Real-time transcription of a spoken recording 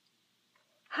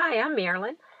Hi, I'm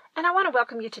Marilyn, and I want to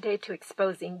welcome you today to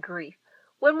Exposing Grief.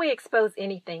 When we expose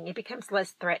anything, it becomes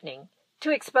less threatening.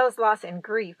 To expose loss and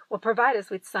grief will provide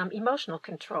us with some emotional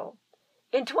control.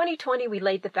 In 2020, we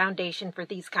laid the foundation for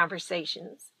these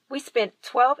conversations. We spent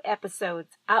 12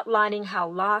 episodes outlining how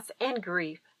loss and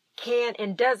grief can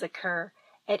and does occur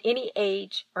at any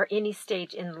age or any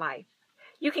stage in life.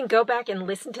 You can go back and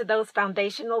listen to those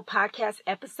foundational podcast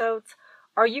episodes,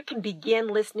 or you can begin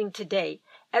listening today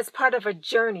as part of a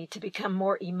journey to become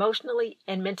more emotionally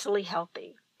and mentally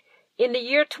healthy. In the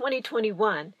year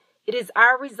 2021, it is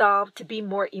our resolve to be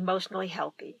more emotionally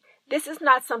healthy. This is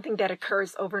not something that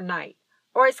occurs overnight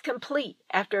or is complete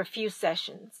after a few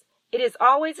sessions. It is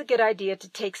always a good idea to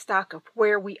take stock of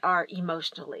where we are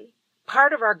emotionally.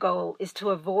 Part of our goal is to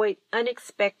avoid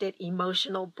unexpected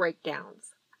emotional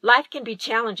breakdowns. Life can be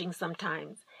challenging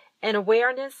sometimes, and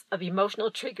awareness of emotional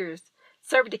triggers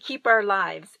serve to keep our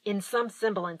lives in some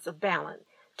semblance of balance.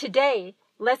 Today,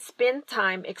 let's spend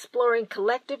time exploring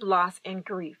collective loss and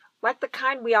grief, like the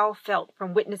kind we all felt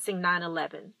from witnessing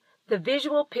 9/11. The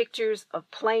visual pictures of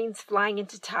planes flying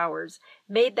into towers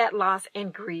made that loss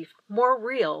and grief more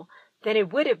real than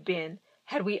it would have been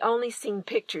had we only seen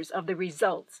pictures of the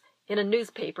results in a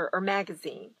newspaper or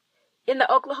magazine. In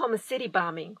the Oklahoma City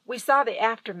bombing, we saw the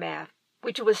aftermath,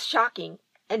 which was shocking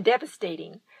and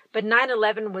devastating, but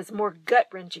 9/11 was more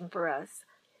gut-wrenching for us.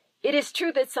 It is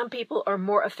true that some people are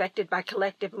more affected by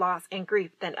collective loss and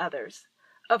grief than others.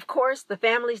 Of course, the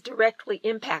families directly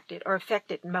impacted are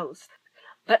affected most,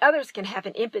 but others can have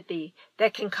an empathy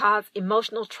that can cause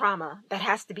emotional trauma that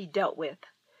has to be dealt with.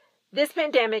 This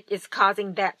pandemic is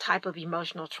causing that type of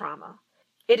emotional trauma.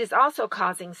 It is also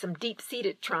causing some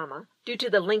deep-seated trauma due to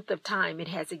the length of time it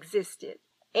has existed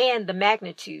and the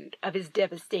magnitude of its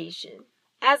devastation.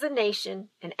 As a nation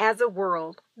and as a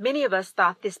world, many of us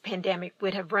thought this pandemic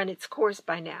would have run its course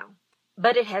by now,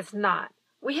 but it has not.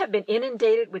 We have been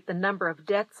inundated with the number of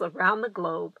deaths around the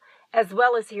globe, as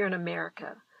well as here in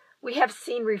America. We have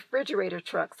seen refrigerator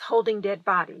trucks holding dead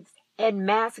bodies and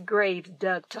mass graves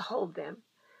dug to hold them.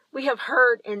 We have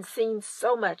heard and seen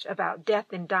so much about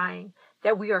death and dying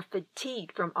that we are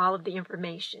fatigued from all of the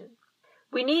information.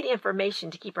 We need information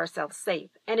to keep ourselves safe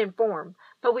and informed,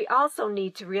 but we also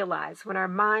need to realize when our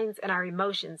minds and our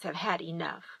emotions have had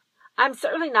enough. I'm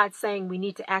certainly not saying we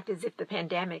need to act as if the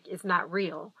pandemic is not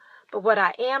real, but what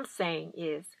I am saying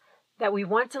is that we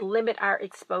want to limit our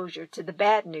exposure to the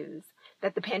bad news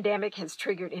that the pandemic has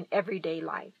triggered in everyday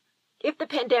life. If the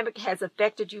pandemic has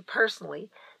affected you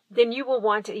personally, then you will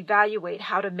want to evaluate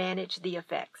how to manage the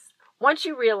effects. Once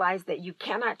you realize that you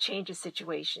cannot change a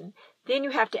situation, then you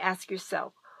have to ask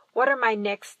yourself, what are my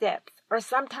next steps? Or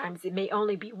sometimes it may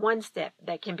only be one step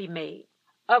that can be made.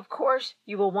 Of course,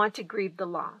 you will want to grieve the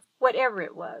loss, whatever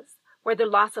it was, whether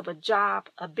loss of a job,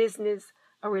 a business,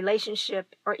 a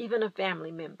relationship, or even a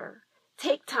family member.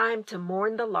 Take time to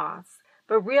mourn the loss,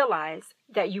 but realize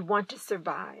that you want to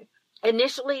survive.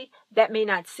 Initially, that may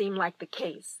not seem like the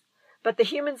case, but the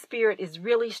human spirit is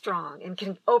really strong and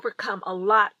can overcome a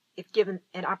lot if given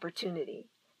an opportunity.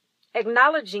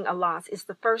 Acknowledging a loss is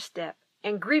the first step,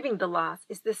 and grieving the loss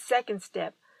is the second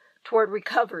step toward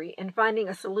recovery and finding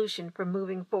a solution for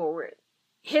moving forward.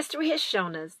 History has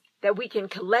shown us that we can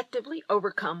collectively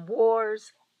overcome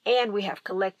wars, and we have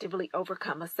collectively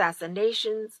overcome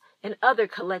assassinations and other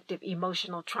collective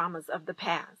emotional traumas of the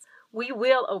past. We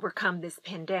will overcome this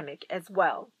pandemic as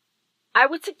well. I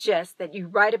would suggest that you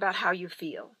write about how you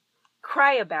feel,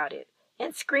 cry about it,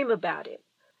 and scream about it.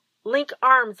 Link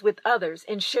arms with others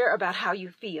and share about how you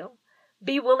feel.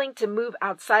 Be willing to move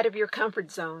outside of your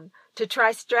comfort zone to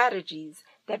try strategies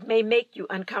that may make you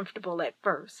uncomfortable at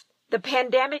first. The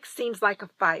pandemic seems like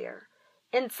a fire,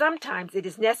 and sometimes it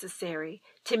is necessary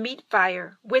to meet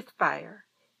fire with fire,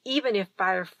 even if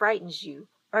fire frightens you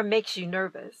or makes you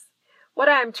nervous. What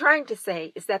I am trying to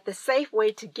say is that the safe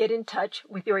way to get in touch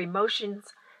with your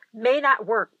emotions may not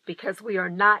work because we are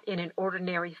not in an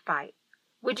ordinary fight.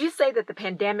 Would you say that the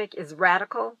pandemic is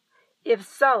radical? If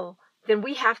so, then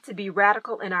we have to be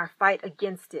radical in our fight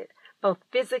against it, both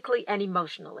physically and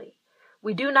emotionally.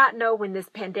 We do not know when this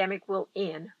pandemic will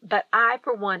end, but I,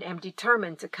 for one, am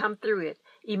determined to come through it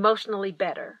emotionally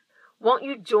better. Won't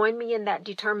you join me in that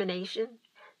determination?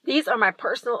 These are my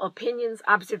personal opinions,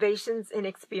 observations, and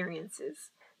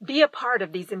experiences. Be a part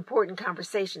of these important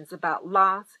conversations about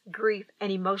loss, grief,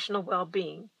 and emotional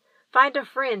well-being. Find a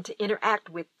friend to interact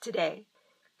with today.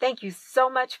 Thank you so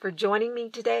much for joining me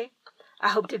today. I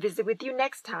hope to visit with you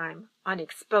next time on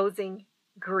Exposing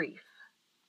Grief.